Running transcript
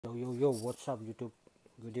Yo, what's up YouTube?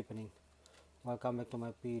 Good evening. Welcome back to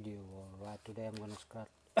my video. Alright, today I'm gonna start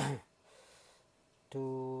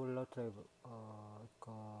two lottery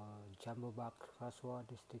called Jumbo Box. First one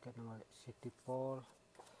is ticket number 64,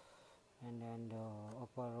 and then the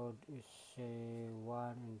upper road is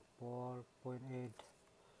 1 and 4.8,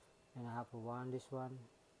 and I have one. This one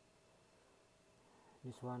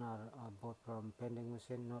are both from vending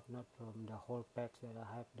machine, not from the whole packs that I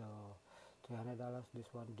have the $300. This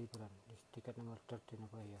one different. This ticket number 13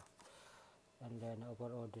 over here, and then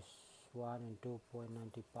overall this 1 and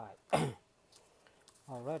 2.95.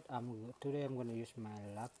 Alright, today I'm gonna use my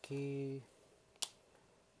lucky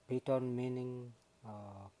Peyton Manning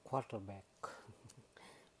quarterback.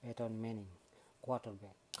 Peyton Manning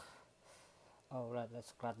quarterback. Alright, let's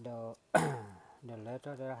start the the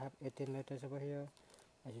letter that I have 18 letters over here.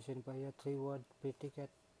 As you see over here, 3 word per ticket,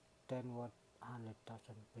 10 word,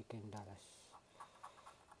 100,000 freaking dollars.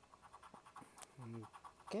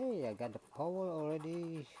 Okay, I got the power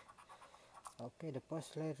already. Okay, the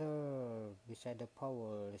first letter beside the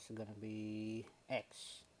power is gonna be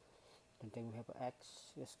X. Don't think we have an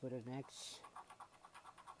X. Let's go to the next.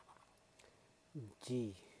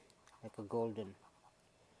 G, like a golden.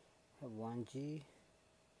 Have one G.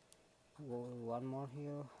 One more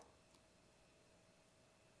here.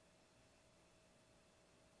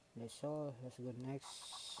 That's all. Let's go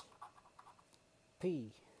next.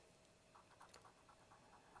 P,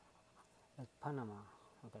 like Panama.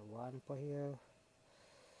 I got one for here,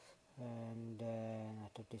 and then I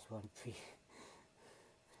took this one P.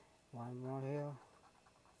 One more here.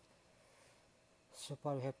 So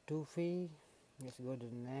far we have 2 P. Let's go to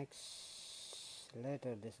the next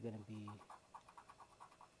letter. That's gonna be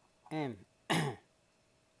M.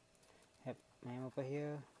 Have M over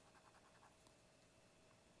here,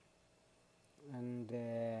 and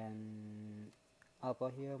then over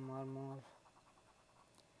here one more.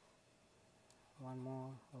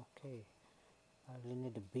 Okay, I really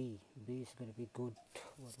need the B. B is gonna be good.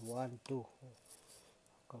 What, 1 2,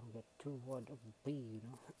 gonna get 2 word of B, you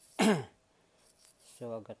know. So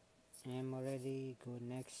I got M already. Go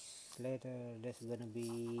next letter. That's gonna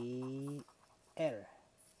be L.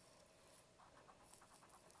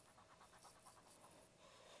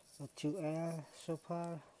 So 2 L so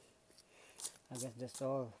far. I guess that's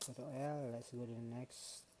all for the L. Let's go to the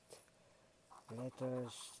next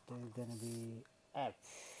letters. There's gonna be F.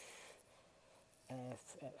 I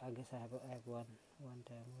guess I have an F one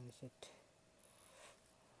time. Where is it?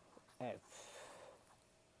 F.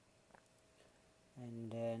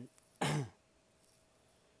 And then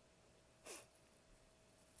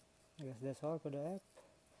I guess that's all for the F.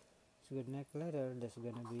 So the next letter, that's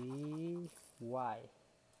gonna be Y.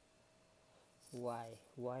 Why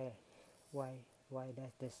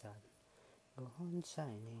does the sun go on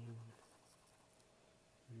shining?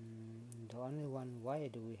 The only one Y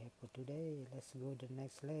do we have for today. Let's go to the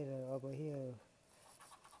next letter over here.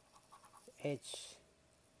 H.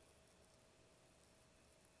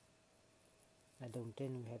 I don't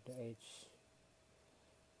think we have the H.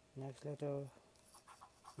 Next letter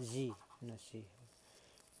Z. No, C.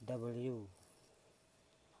 W.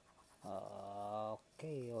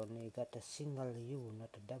 Okay, only got a single U,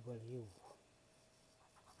 not a double U.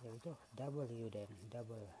 There we go. W then.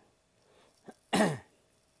 Double.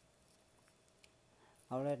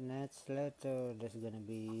 Alright, next letter, that's gonna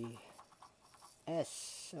be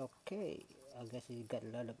S. Okay, I guess you got a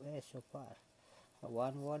lot of S so far.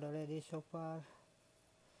 One word already so far.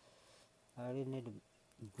 I really need a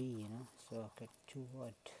B, you know, so I got 2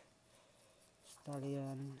 words.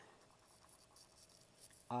 Stallion,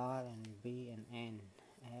 R and B and N.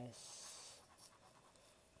 S.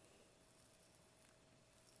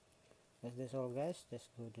 That's all, guys. Let's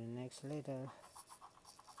go to the next letter.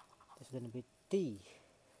 That's gonna be T.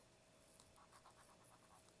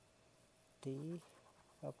 T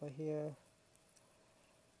over here.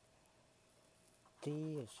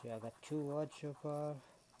 T. So I got 2 words so far.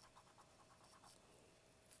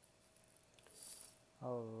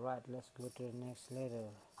 Alright, let's go to the next letter.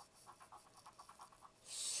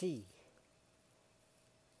 C.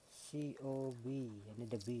 C-O-B. I need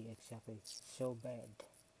the B exactly. So bad.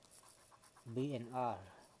 B and R.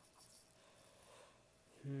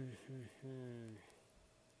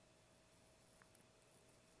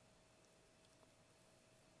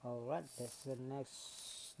 Alright, that's the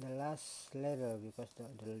last letter, because the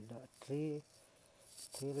three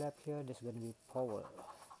left here. There's gonna be power.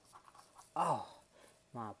 Oh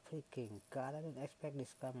my freaking god, I didn't expect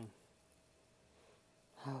this coming.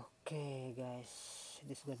 Okay guys,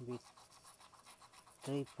 this is gonna be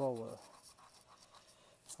 3 power.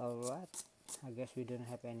 Alright, I guess we don't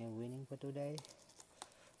have any winning for today.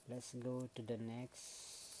 Let's go to the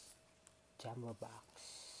next jumbo box.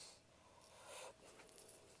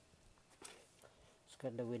 Let's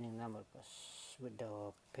get the winning number first with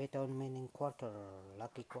the Payton winning quarter,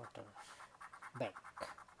 lucky quarter back.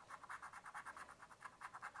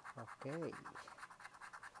 Okay,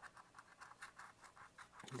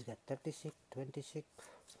 we got 36, 26,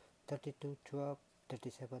 32, 12,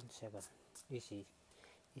 37, 7.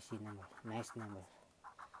 Easy number, nice number,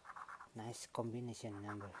 nice combination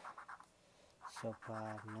number. So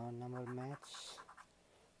far no number match.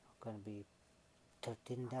 Gonna be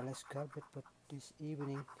 $13 garbage for this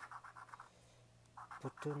evening,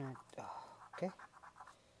 for tonight. Okay,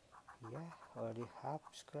 yeah, already half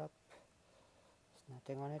scrap, there's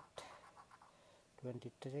nothing on it.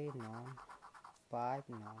 23 none, 5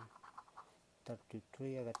 none,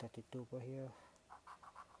 33, I got 32 over here,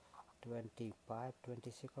 25,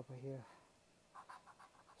 26 over here.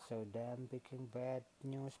 So damn picking bad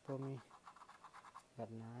news for me.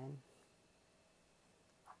 Got 9,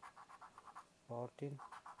 14,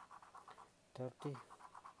 30,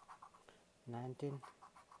 19,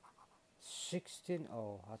 16.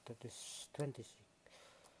 Oh, I thought this 26.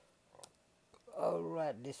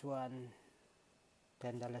 Alright, this one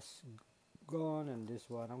 $10 gone, and this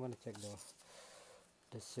one I'm gonna check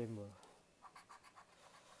the symbol.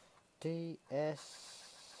 TS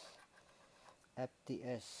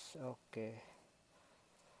FTS. Okay,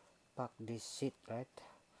 pack this shit, right?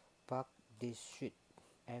 Pack this shit.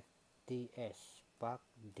 FTS, pack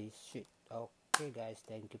this shit. Okay guys,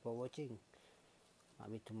 thank you for watching.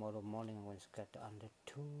 Maybe tomorrow morning I'm going to get under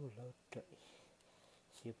 2 lottery.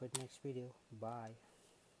 See you for the next video. Bye.